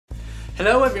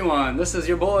Hello everyone, this is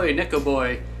your boy, Neko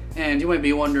Boy, and you might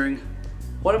be wondering,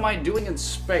 what am I doing in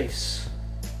space?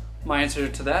 My answer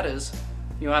to that is,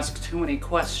 you ask too many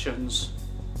questions.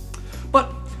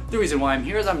 But the reason why I'm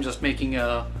here is I'm just making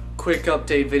a quick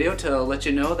update video to let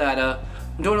you know that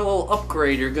I'm doing a little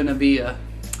upgrade. You're gonna be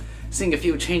seeing a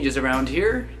few changes around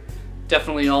here.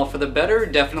 Definitely all for the better,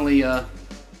 definitely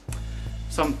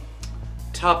some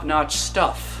top-notch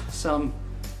stuff, some,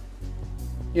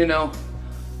 you know,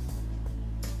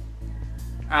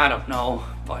 I don't know,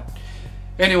 but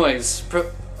anyways,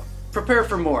 prepare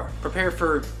for more. Prepare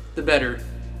for the better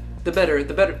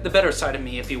side of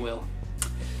me, if you will.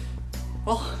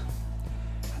 Well,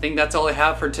 I think that's all I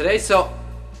have for today. So,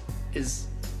 is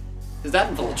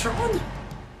that Voltron?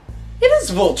 It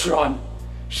is Voltron.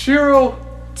 Shiro,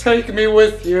 take me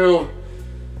with you.